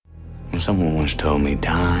someone once told me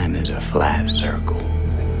time is a flat circle.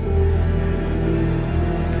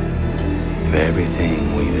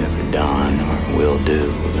 Everything we've ever done or will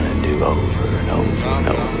do, we're gonna do over and over and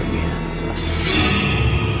over again.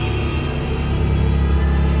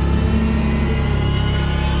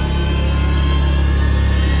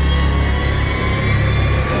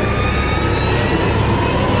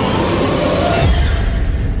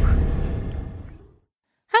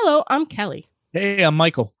 Hello, I'm Kelly. Hey, I'm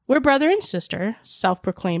Michael. We're brother and sister,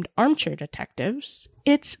 self-proclaimed armchair detectives.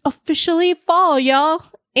 It's officially fall, y'all.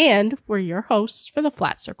 And we're your hosts for the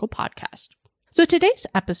Flat Circle podcast. So today's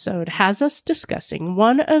episode has us discussing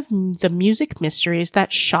one of the music mysteries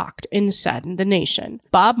that shocked and saddened the nation.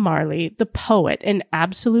 Bob Marley, the poet and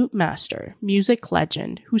absolute master, music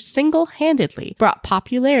legend, who single-handedly brought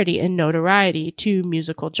popularity and notoriety to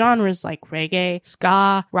musical genres like reggae,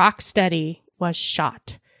 ska, rocksteady, was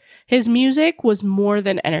shot. His music was more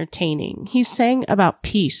than entertaining. He sang about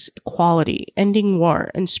peace, equality, ending war,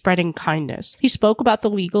 and spreading kindness. He spoke about the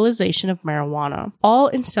legalization of marijuana, all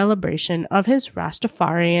in celebration of his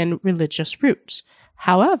Rastafarian religious roots.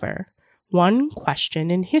 However, one question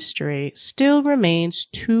in history still remains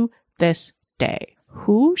to this day.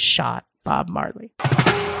 Who shot Bob Marley?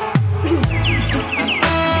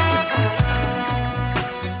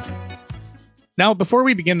 Now, before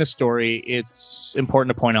we begin the story, it's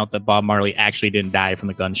important to point out that Bob Marley actually didn't die from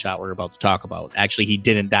the gunshot we're about to talk about. Actually, he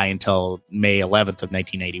didn't die until May 11th of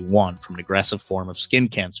 1981 from an aggressive form of skin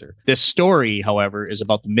cancer. This story, however, is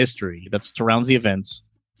about the mystery that surrounds the events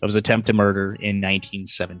of his attempt to murder in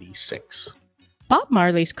 1976. Bob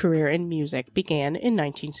Marley's career in music began in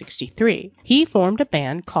 1963. He formed a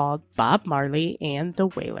band called Bob Marley and the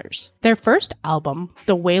Wailers. Their first album,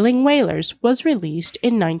 The Wailing Wailers, was released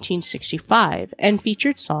in 1965 and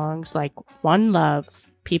featured songs like One Love,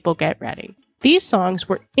 People Get Ready. These songs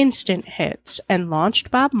were instant hits and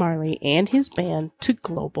launched Bob Marley and his band to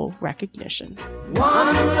global recognition.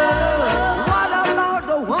 One love, what about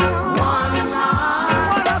the one love?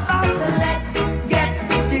 What about the let's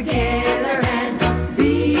get together and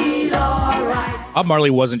feel alright? Bob Marley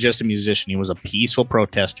wasn't just a musician, he was a peaceful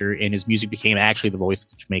protester, and his music became actually the voice of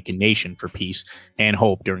the Jamaican nation for peace and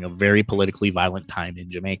hope during a very politically violent time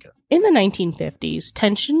in Jamaica. In the 1950s,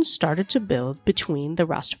 tensions started to build between the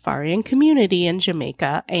Rastafarian community in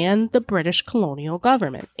Jamaica and the British colonial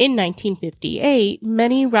government. In 1958,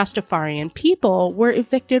 many Rastafarian people were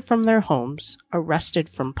evicted from their homes, arrested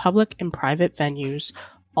from public and private venues,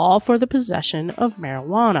 all for the possession of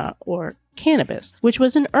marijuana, or cannabis, which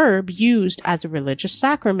was an herb used as a religious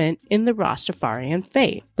sacrament in the Rastafarian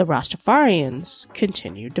faith. The Rastafarians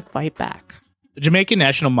continued to fight back. The Jamaican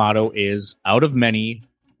national motto is, out of many,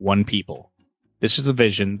 one people. This is the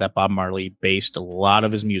vision that Bob Marley based a lot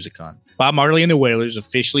of his music on. Bob Marley and the Wailers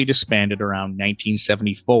officially disbanded around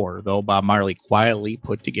 1974, though Bob Marley quietly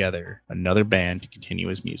put together another band to continue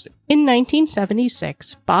his music. In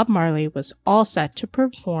 1976, Bob Marley was all set to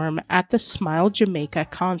perform at the Smile Jamaica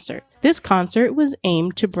concert. This concert was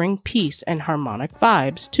aimed to bring peace and harmonic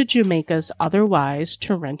vibes to Jamaica's otherwise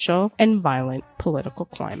torrential and violent political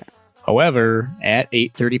climate. However, at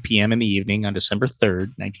 8:30 p.m. in the evening on December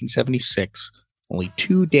 3rd, 1976, only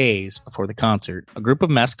 2 days before the concert, a group of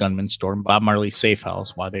masked gunmen stormed Bob Marley's safe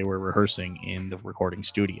house while they were rehearsing in the recording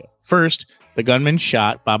studio. First, the gunmen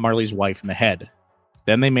shot Bob Marley's wife in the head.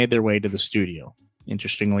 Then they made their way to the studio.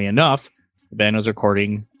 Interestingly enough, the band was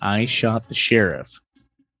recording I Shot the Sheriff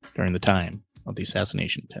during the time of the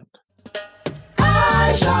assassination attempt.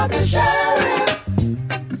 I shot the sheriff,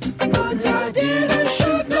 but I didn't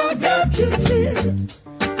shoot no deputy.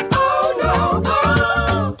 Oh no,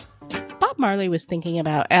 oh. Bob Marley was thinking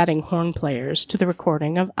about adding horn players to the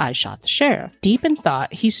recording of I Shot the Sheriff. Deep in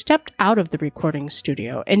thought, he stepped out of the recording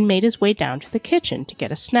studio and made his way down to the kitchen to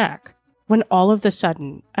get a snack. When all of a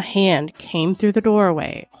sudden, a hand came through the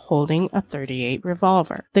doorway holding a .38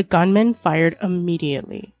 revolver. The gunman fired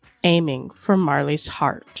immediately, aiming for Marley's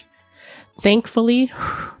heart. Thankfully,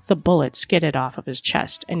 the bullet skidded off of his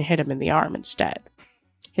chest and hit him in the arm instead.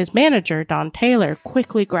 His manager, Don Taylor,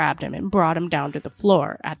 quickly grabbed him and brought him down to the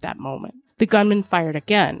floor at that moment. The gunman fired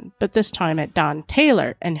again, but this time at Don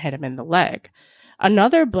Taylor and hit him in the leg.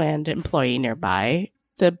 Another bland employee nearby,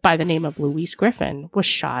 by the name of Louise Griffin, was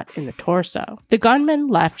shot in the torso. The gunman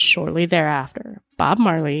left shortly thereafter. Bob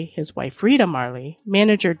Marley, his wife Rita Marley,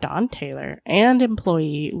 manager Don Taylor, and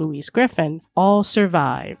employee Louise Griffin all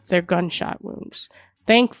survived their gunshot wounds.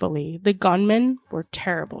 Thankfully, the gunmen were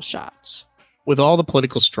terrible shots. With all the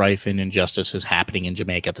political strife and injustices happening in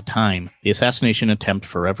Jamaica at the time, the assassination attempt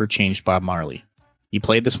forever changed Bob Marley. He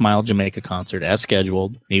played the Smile Jamaica concert as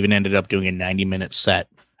scheduled, and even ended up doing a 90-minute set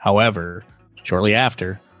However, shortly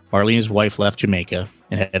after, Marley and his wife left Jamaica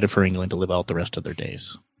and headed for England to live out the rest of their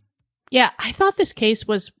days. Yeah, I thought this case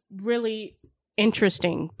was really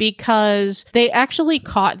interesting because they actually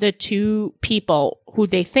caught the two people who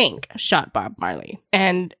they think shot Bob Marley.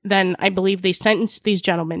 And then I believe they sentenced these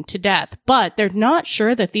gentlemen to death. But they're not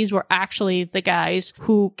sure that these were actually the guys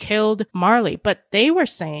who killed Marley. But they were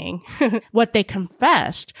saying what they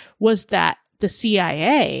confessed was that the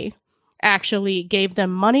CIA actually gave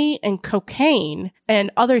them money and cocaine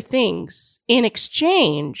and other things in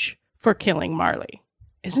exchange for killing Marley.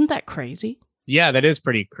 Isn't that crazy? Yeah, that is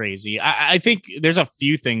pretty crazy. I think there's a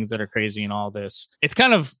few things that are crazy in all this. It's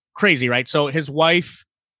kind of crazy, right? So his wife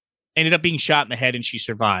ended up being shot in the head and she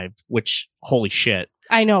survived, which, holy shit.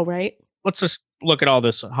 I know, right? Let's just look at all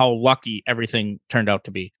this, how lucky everything turned out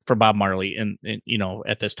to be for Bob Marley in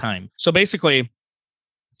at this time. So basically,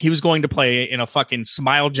 he was going to play in a fucking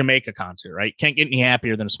Smile Jamaica concert, right? Can't get any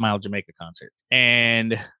happier than a Smile Jamaica concert.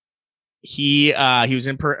 And he was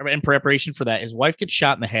in preparation for that. His wife gets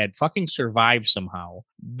shot in the head, fucking survived somehow.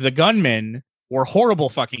 The gunmen were horrible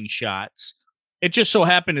fucking shots. It just so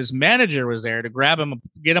happened his manager was there to grab him,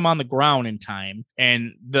 get him on the ground in time.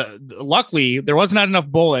 And luckily there was not enough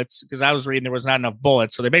bullets, because I was reading there was not enough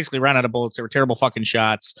bullets. So they basically ran out of bullets. They were terrible fucking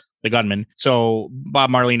shots, the gunmen. So Bob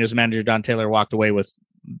Marley and his manager, Don Taylor, walked away with,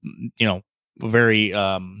 very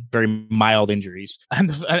mild injuries.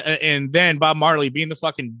 And then Bob Marley, being the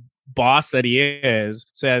fucking boss that he is,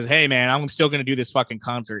 says, "Hey man, I'm still going to do this fucking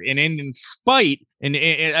concert." And in spite, and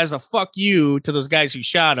as a fuck you to those guys who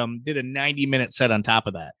shot him, did a 90-minute set on top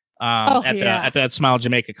of that. At that Smile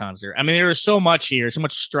Jamaica concert. I mean, there was so much here, so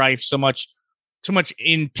much strife, so much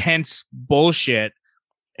intense bullshit,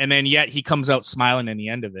 and then yet he comes out smiling in the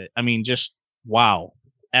end of it. I mean, just wow.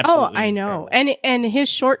 Absolutely I know. And his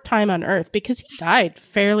short time on Earth, because he died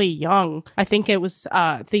fairly young. I think it was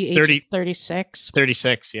the age of 36.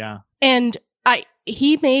 36, yeah. And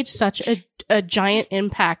he made such a giant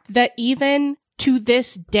impact that even to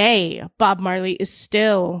this day, Bob Marley is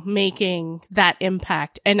still making that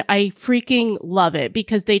impact. And I freaking love it,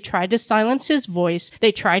 because they tried to silence his voice.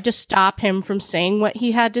 They tried to stop him from saying what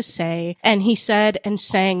he had to say. And he said and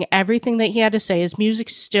sang everything that he had to say. His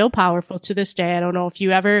music's still powerful to this day. I don't know if you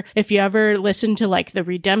ever listen to like the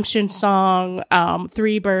Redemption song,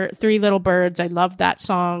 Three Little Birds. I love that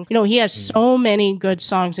song. He has so many good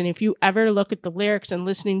songs. And if you ever look at the lyrics and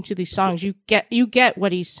listening to these songs, you get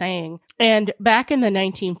what he's saying. And back in the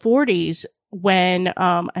 1940s, when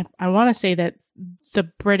I want to say that the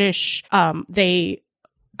British,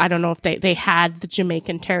 I don't know if they had the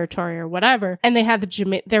Jamaican territory or whatever, and they had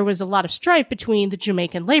there was a lot of strife between the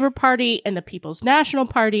Jamaican Labor Party and the People's National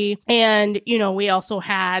Party. And, we also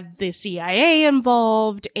had the CIA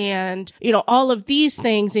involved and, all of these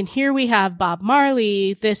things. And here we have Bob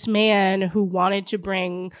Marley, this man who wanted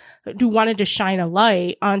to shine a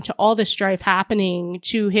light onto all the strife happening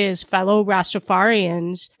to his fellow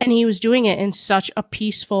Rastafarians. And he was doing it in such a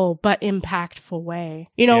peaceful but impactful way,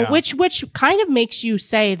 which kind of makes you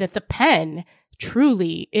say that the pen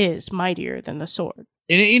truly is mightier than the sword.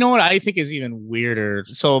 And you know what I think is even weirder?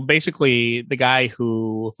 So basically, the guy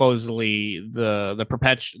who supposedly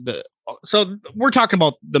so we're talking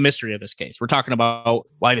about the mystery of this case. We're talking about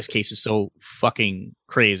why this case is so fucking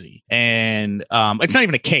crazy. And it's not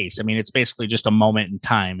even a case. I mean, it's basically just a moment in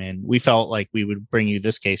time. And we felt like we would bring you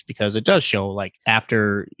this case because it does show, like,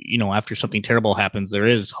 after something terrible happens, there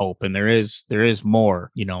is hope and there is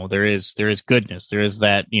more. There is goodness. There is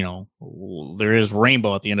that, there is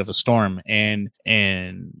rainbow at the end of a storm. And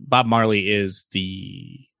Bob Marley is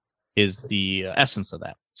the essence of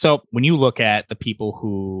that. So when you look at the people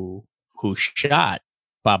who shot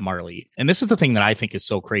Bob Marley, and this is the thing that I think is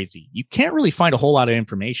so crazy, you can't really find a whole lot of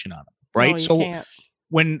information on him, right? No, you can't.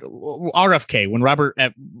 When Robert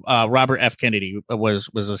F. Kennedy was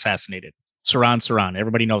assassinated, Saran,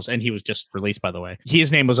 everybody knows, and he was just released, by the way.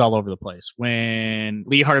 His name was all over the place. When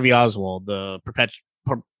Lee Harvey Oswald,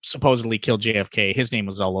 supposedly killed JFK, his name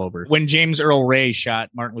was all over. When James Earl Ray shot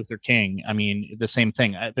Martin Luther King, I mean, the same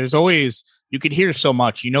thing. There's always, you could hear so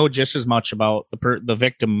much, just as much about the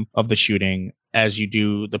victim of the shooting as you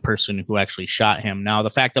do the person who actually shot him. Now, the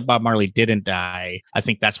fact that Bob Marley didn't die, I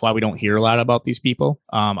think that's why we don't hear a lot about these people,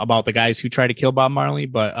 about the guys who tried to kill Bob Marley.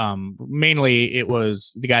 But mainly it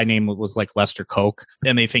was, the guy name was like Lester Koch,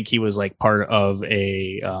 and they think he was like part of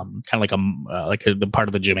a kind of like the part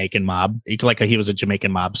of the Jamaican mob. He was a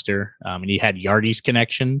Jamaican mobster, and he had Yardy's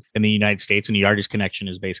connection in the United States, and the Yardy's connection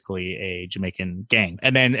is basically a Jamaican gang.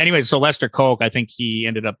 And then anyway, so Lester Koch, I think he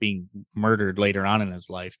ended up being murdered later on in his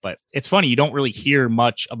life. But it's funny, you don't really really hear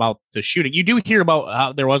much about the shooting. You do hear about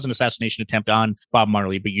how there was an assassination attempt on Bob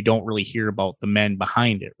Marley, but you don't really hear about the men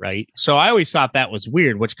behind it, right? So I always thought that was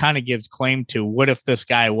weird, which kind of gives claim to what if this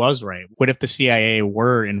guy was right? What if the CIA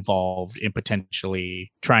were involved in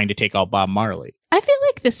potentially trying to take out Bob Marley? I feel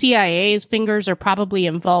like the CIA's fingers are probably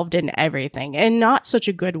involved in everything, and not such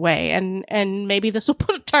a good way. And maybe this will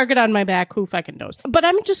put a target on my back. Who fucking knows? But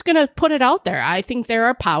I'm just gonna put it out there. I think there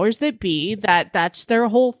are powers that be that's their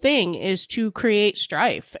whole thing, is to create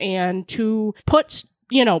strife and to put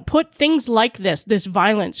things like this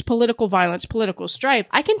violence, political strife.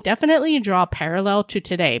 I can definitely draw a parallel to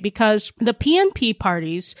today, because the PNP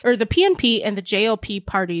parties, or the PNP and the JLP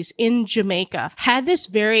parties in Jamaica, had this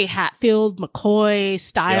very Hatfield McCoy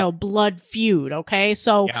style blood feud. Okay.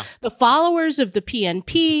 So the followers of the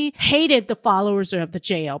PNP hated the followers of the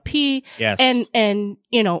JLP,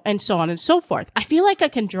 and so on and so forth. I feel like I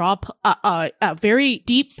can draw a very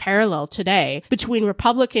deep parallel today between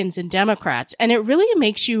Republicans and Democrats, and it really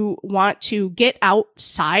makes you want to get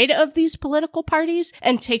outside of these political parties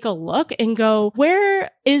and take a look and go, where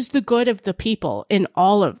is the good of the people in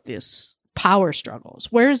all of this power struggles?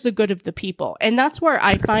 Where is the good of the people? And that's where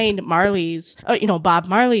I find Bob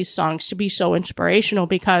Marley's songs to be so inspirational,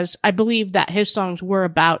 because I believe that his songs were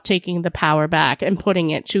about taking the power back and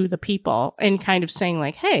putting it to the people, and kind of saying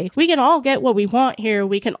like, hey, we can all get what we want here.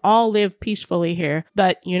 We can all live peacefully here.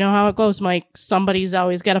 But you know how it goes, Mike. Somebody's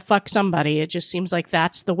always got to fuck somebody. It just seems like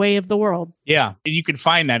that's the way of the world. Yeah. You can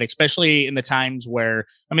find that, especially in the times where,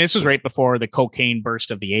 this was right before the cocaine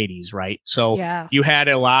burst of the 80s, right? So you had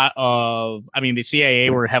a lot of, the CIA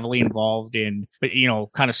were heavily involved in,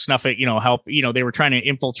 kind of snuff it, help, they were trying to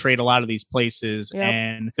infiltrate a lot of these places. Yep.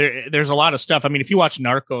 And there's a lot of stuff. If you watch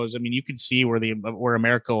Narcos, you can see where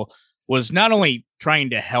America was not only trying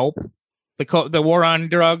to help the war on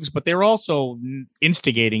drugs, but they were also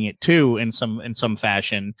instigating it too in some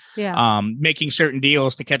fashion. Making certain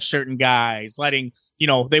deals to catch certain guys, letting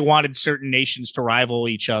they wanted certain nations to rival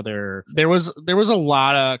each other. There was a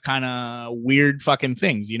lot of kind of weird fucking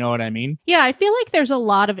things. You know what I mean? Yeah, I feel like there's a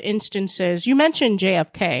lot of instances. You mentioned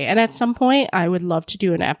JFK, and at some point I would love to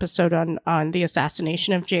do an episode on the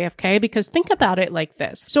assassination of JFK, because think about it like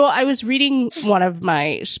this. So I was reading one of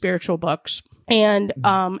my spiritual books, and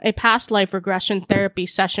a past life regression therapy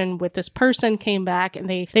session with this person came back, and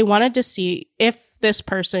they wanted to see if this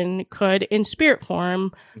person could, in spirit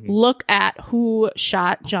form, look at who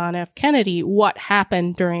shot John F. Kennedy, what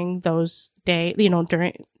happened during those days,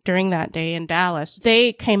 during that day in Dallas.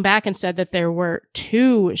 They came back and said that there were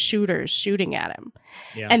 2 shooters shooting at him.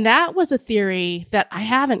 Yeah. And that was a theory that I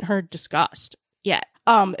haven't heard discussed yet.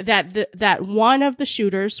 That one of the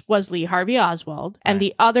shooters was Lee Harvey Oswald, and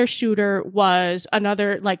the other shooter was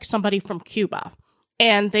another, like somebody from Cuba.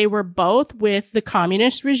 And they were both with the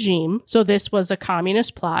communist regime. So this was a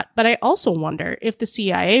communist plot. But I also wonder if the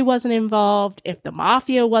CIA wasn't involved, if the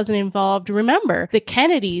mafia wasn't involved. Remember, the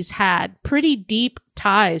Kennedys had pretty deep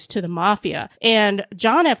ties to the mafia. And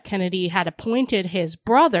John F. Kennedy had appointed his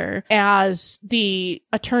brother as the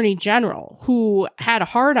attorney general, who had a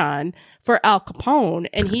hard-on for Al Capone,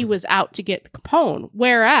 and he was out to get Capone.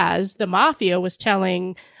 Whereas the mafia was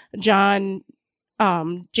telling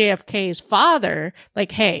JFK's father,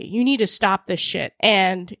 like, hey, you need to stop this shit.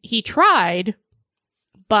 And he tried,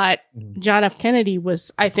 but John F. Kennedy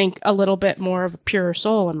was, I think, a little bit more of a pure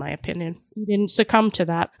soul, in my opinion. He didn't succumb to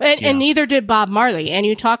that. And neither did Bob Marley. And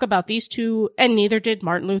you talk about these two, and neither did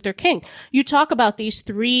Martin Luther King. You talk about these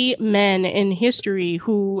 3 men in history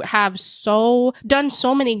who have done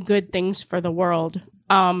so many good things for the world.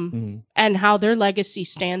 And how their legacy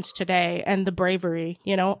stands today, and the bravery,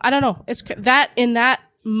 I don't know. It's that in that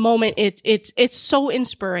moment, it's so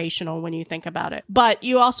inspirational when you think about it. But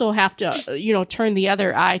you also have to, turn the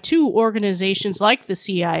other eye to organizations like the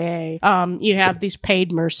CIA. You have these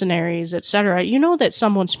paid mercenaries, etc. You know that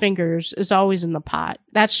someone's fingers is always in the pot.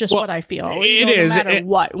 That's just what I feel. It is. No matter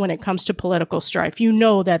what, when it comes to political strife, you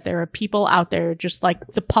know that there are people out there just like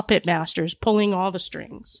the puppet masters pulling all the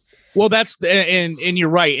strings. Well, that's and you're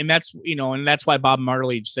right, and that's and that's why Bob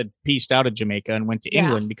Marley said peaced out of Jamaica and went to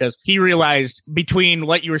England, because he realized between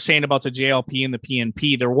what you were saying about the JLP and the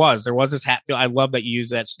PNP, there was this Hatfield. I love that you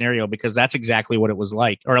use that scenario, because that's exactly what it was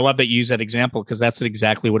like. Or I love that you use that example, because that's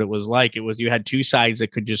exactly what it was like. It was, you had 2 sides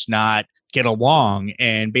that could just not get along,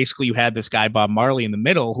 and basically you had this guy Bob Marley in the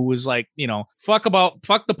middle, who was like, fuck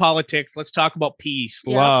the politics. Let's talk about peace,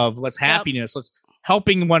 love, let's happiness.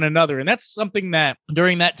 helping one another. And that's something that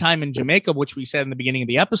during that time in Jamaica, which we said in the beginning of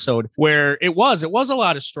the episode, where it was a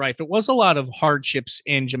lot of strife. It was a lot of hardships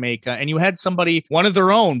in Jamaica. And you had somebody, one of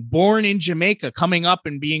their own, born in Jamaica, coming up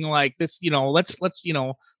and being like this,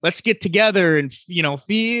 let's get together and,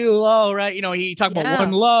 feel all right. He talked about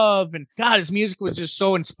one love, and God, his music was just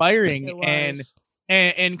so inspiring.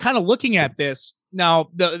 And kind of looking at this now,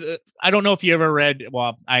 I don't know if you ever read.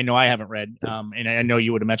 Well, I know I haven't read, and I know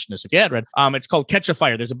you would have mentioned this if you had read. It's called Catch a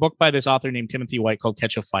Fire. There's a book by this author named Timothy White called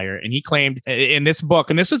Catch a Fire, and he claimed in this book,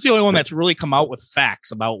 and this is the only one that's really come out with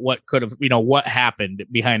facts about what could have, what happened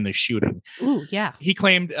behind the shooting. Ooh, yeah. He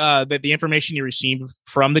claimed that the information he received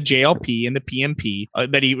from the JLP and the PNP,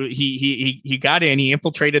 that he got in, he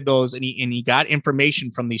infiltrated those, and he got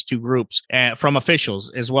information from these two groups, from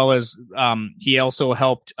officials, as well as he also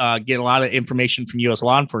helped get a lot of information from U.S.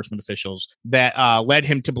 law enforcement officials that led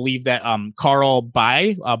him to believe that Carl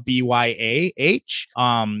Bye, B-Y-A-H,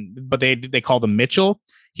 but they called him Mitchell.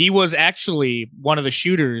 He was actually one of the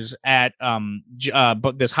shooters at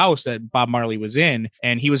this house that Bob Marley was in,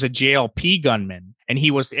 and he was a JLP gunman. And he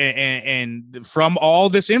was, and from all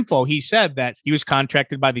this info, he said that he was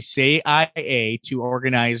contracted by the CIA to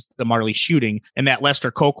organize the Marley shooting, and that Lester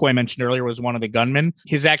Koch, who I mentioned earlier, was one of the gunmen.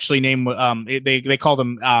 His actually name, they called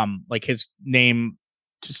him like his name,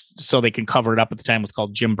 just so they can cover it up at the time, was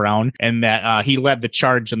called Jim Brown, and that he led the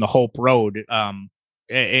charge in the Hope Road.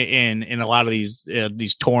 In a lot of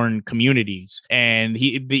these torn communities, and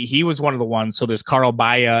he was one of the ones. So this Carl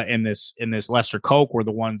Baya and this Lester Koch were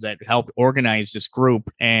the ones that helped organize this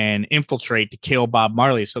group and infiltrate to kill Bob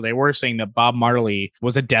Marley. So they were saying that Bob Marley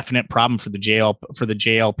was a definite problem for the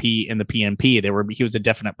JLP and the PNP. He was a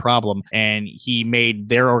definite problem, and he made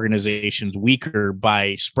their organizations weaker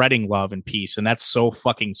by spreading love and peace. And that's so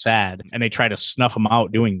fucking sad. And they try to snuff him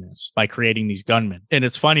out doing this by creating these gunmen. And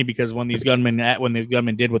it's funny because when these gunmen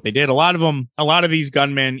did what they did, a lot of these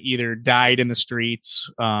gunmen either died in the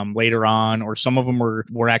streets later on, or some of them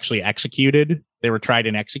were actually executed. They were tried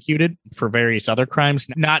and executed for various other crimes,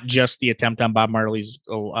 not just the attempt on Bob Marley's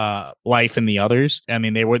life and the others. I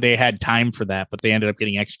mean, they had time for that, but they ended up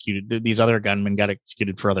getting executed. These other gunmen got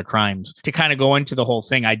executed for other crimes. To kind of go into the whole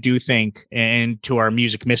thing, I do think, and to our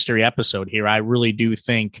music mystery episode here, I really do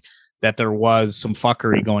think that there was some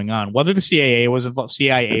fuckery going on. Whether the CIA was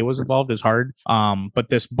involved is hard. But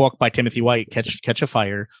this book by Timothy White, Catch a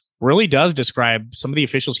Fire, really does describe some of the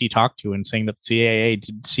officials he talked to, and saying that the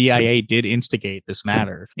CIA did instigate this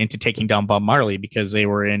matter into taking down Bob Marley because they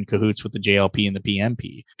were in cahoots with the JLP and the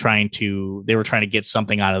PNP, they were trying to get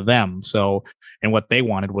something out of them. So, and what they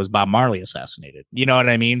wanted was Bob Marley assassinated. You know what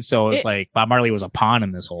I mean? So it's like Bob Marley was a pawn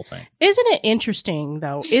in this whole thing. Isn't it interesting,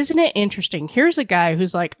 though? Isn't it interesting? Here's a guy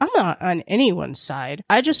who's like, I'm not on anyone's side.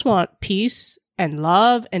 I just want peace and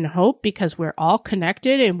love and hope because we're all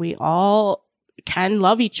connected and we all can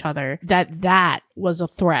love each other. That was a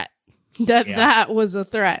threat. That was a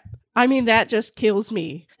threat. I mean, that just kills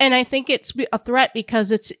me. And I think it's a threat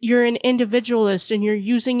because you're an individualist and you're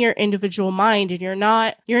using your individual mind, and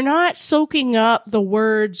you're not soaking up the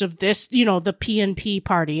words of this, the PNP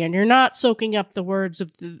party, and you're not soaking up the words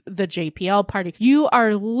of the JPL party. You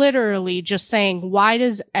are literally just saying, why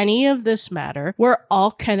does any of this matter? We're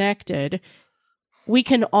all connected. We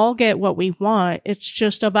can all get what we want. It's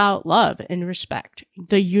just about love and respect,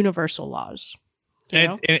 the universal laws.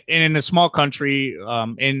 And in a small country,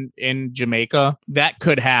 in Jamaica, that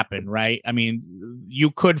could happen, right? I mean,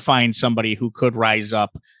 you could find somebody who could rise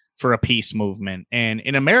up for a peace movement. And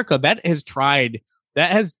in America,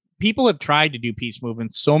 people have tried to do peace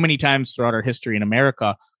movements so many times throughout our history in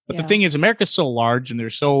America. But the thing is, America's so large, and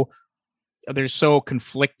there's so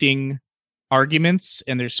conflicting arguments,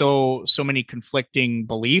 and there's so many conflicting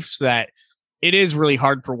beliefs that it is really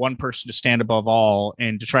hard for one person to stand above all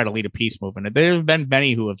and to try to lead a peace movement. There have been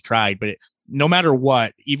many who have tried, but no matter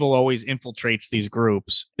what, evil always infiltrates these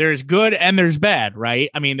groups. There's good and there's bad,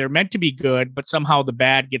 right? I mean, they're meant to be good, but somehow the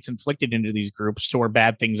bad gets inflicted into these groups to where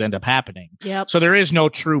bad things end up happening. Yep. So there is no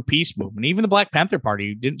true peace movement. Even the Black Panther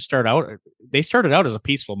Party they started out as a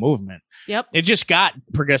peaceful movement. Yep. It just got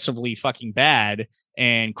progressively fucking bad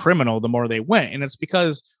and criminal the more they went. And it's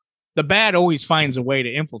because the bad always finds a way to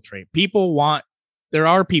infiltrate. There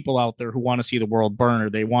are people out there who want to see the world burn, or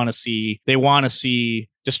they want to see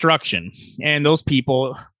destruction. And those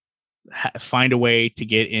people find a way to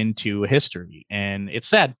get into history. And it's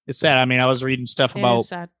sad. It's sad. I mean, I was reading stuff about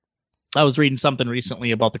I was reading something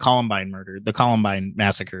recently about the Columbine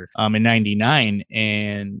massacre in 99.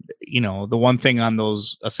 And, the one thing on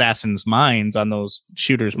those assassins' minds, on those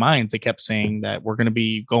shooters' minds, they kept saying that we're going to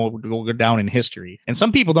be go down in history. And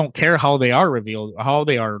some people don't care how they are revealed, how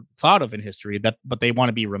they are thought of in history, but they want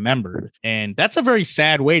to be remembered. And that's a very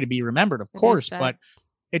sad way to be remembered, of course, but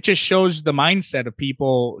it just shows the mindset of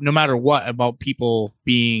people, no matter what, about people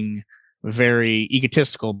being very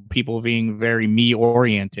egotistical, people being very me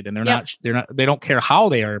oriented, and they don't care how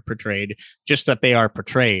they are portrayed, just that they are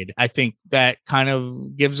portrayed. I think that kind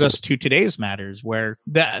of gives us to today's matters, where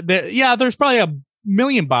there's probably a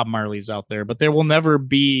million Bob Marleys out there, but there will never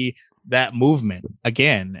be that movement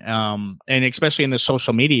again. And especially in the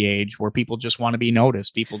social media age, where people just want to be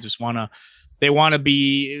noticed, people just want to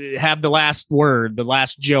have the last word, the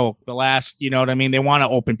last joke, the last, you know what I mean? They want to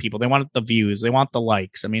open people. They want the views. They want the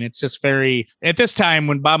likes. I mean, it's just very, at this time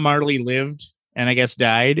when Bob Marley lived and I guess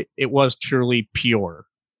died, it was truly pure,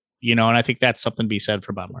 and I think that's something to be said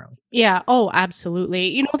for Bob Marley. Yeah. Oh,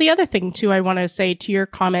 absolutely. The other thing too, I want to say to your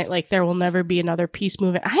comment, like there will never be another peace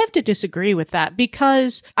movement. I have to disagree with that,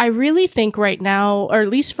 because I really think right now, or at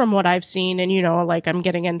least from what I've seen, and, like I'm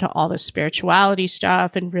getting into all the spirituality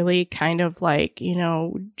stuff and really kind of like,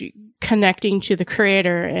 connecting to the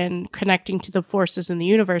creator and connecting to the forces in the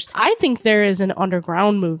universe. I think there is an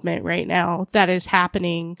underground movement right now that is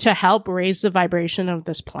happening to help raise the vibration of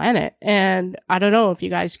this planet. And I don't know if you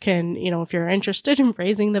guys can, if you're interested in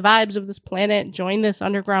raising the vibes of this planet, join this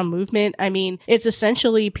underground movement. I mean, it's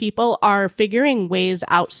essentially people are figuring ways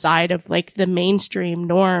outside of like the mainstream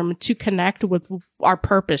norm to connect with our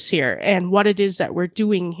purpose here and what it is that we're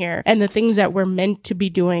doing here and the things that we're meant to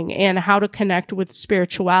be doing and how to connect with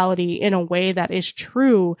spirituality in a way that is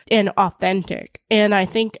true and authentic. And I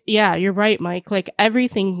think, yeah, you're right, Mike. Like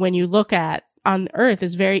everything when you look at on Earth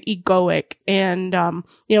is very egoic. And,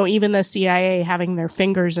 even the CIA having their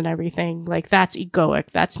fingers and everything, like that's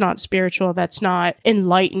egoic. That's not spiritual. That's not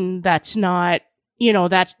enlightened. That's not,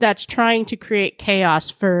 that's trying to create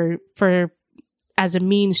chaos for as a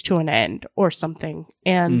means to an end or something.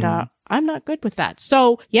 And, I'm not good with that.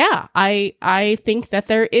 So yeah, I think that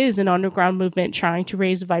there is an underground movement trying to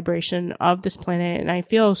raise the vibration of this planet. And I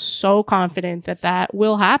feel so confident that that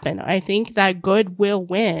will happen. I think that good will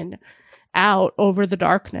win out over the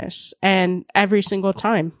darkness, and every single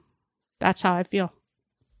time. That's how I feel.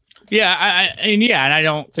 Yeah, and I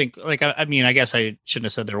don't think, like, I mean, I guess I shouldn't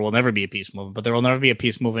have said there will never be a peace movement, but there will never be a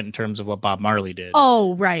peace movement in terms of what Bob Marley did.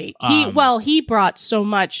 Oh, right. He brought so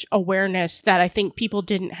much awareness that I think people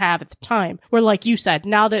didn't have at the time. Where, like you said,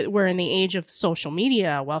 now that we're in the age of social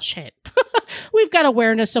media, well, shit. We've got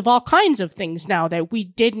awareness of all kinds of things now that we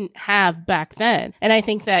didn't have back then. And I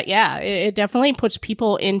think that, yeah, it definitely puts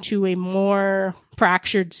people into a more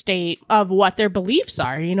fractured state of what their beliefs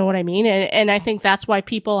are. You know what I mean? And I think that's why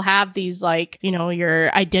people have these, like,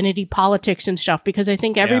 your identity politics and stuff, because I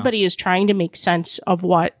think everybody is trying to make sense of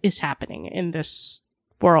what is happening in this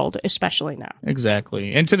world, especially now.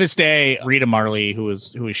 Exactly. And to this day, Rita Marley, who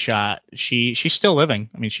was shot, she's still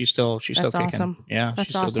living. I mean, she's still kicking. Awesome. Yeah, that's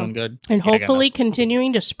she's still doing good. And hopefully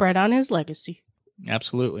continuing to spread on his legacy.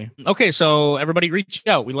 Absolutely. Okay, so everybody reach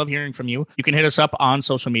out. We love hearing from you. You can hit us up on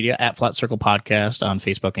social media at Flat Circle Podcast on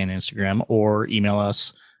Facebook and Instagram, or email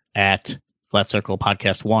us at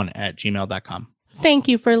flatcirclepodcast1@gmail.com. Thank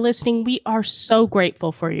you for listening. We are so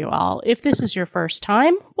grateful for you all. If this is your first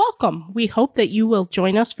time, welcome. We hope that you will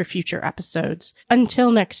join us for future episodes.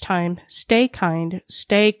 Until next time, stay kind,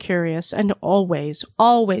 stay curious, and always,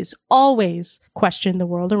 always, always question the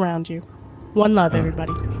world around you. One love,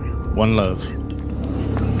 everybody. One love.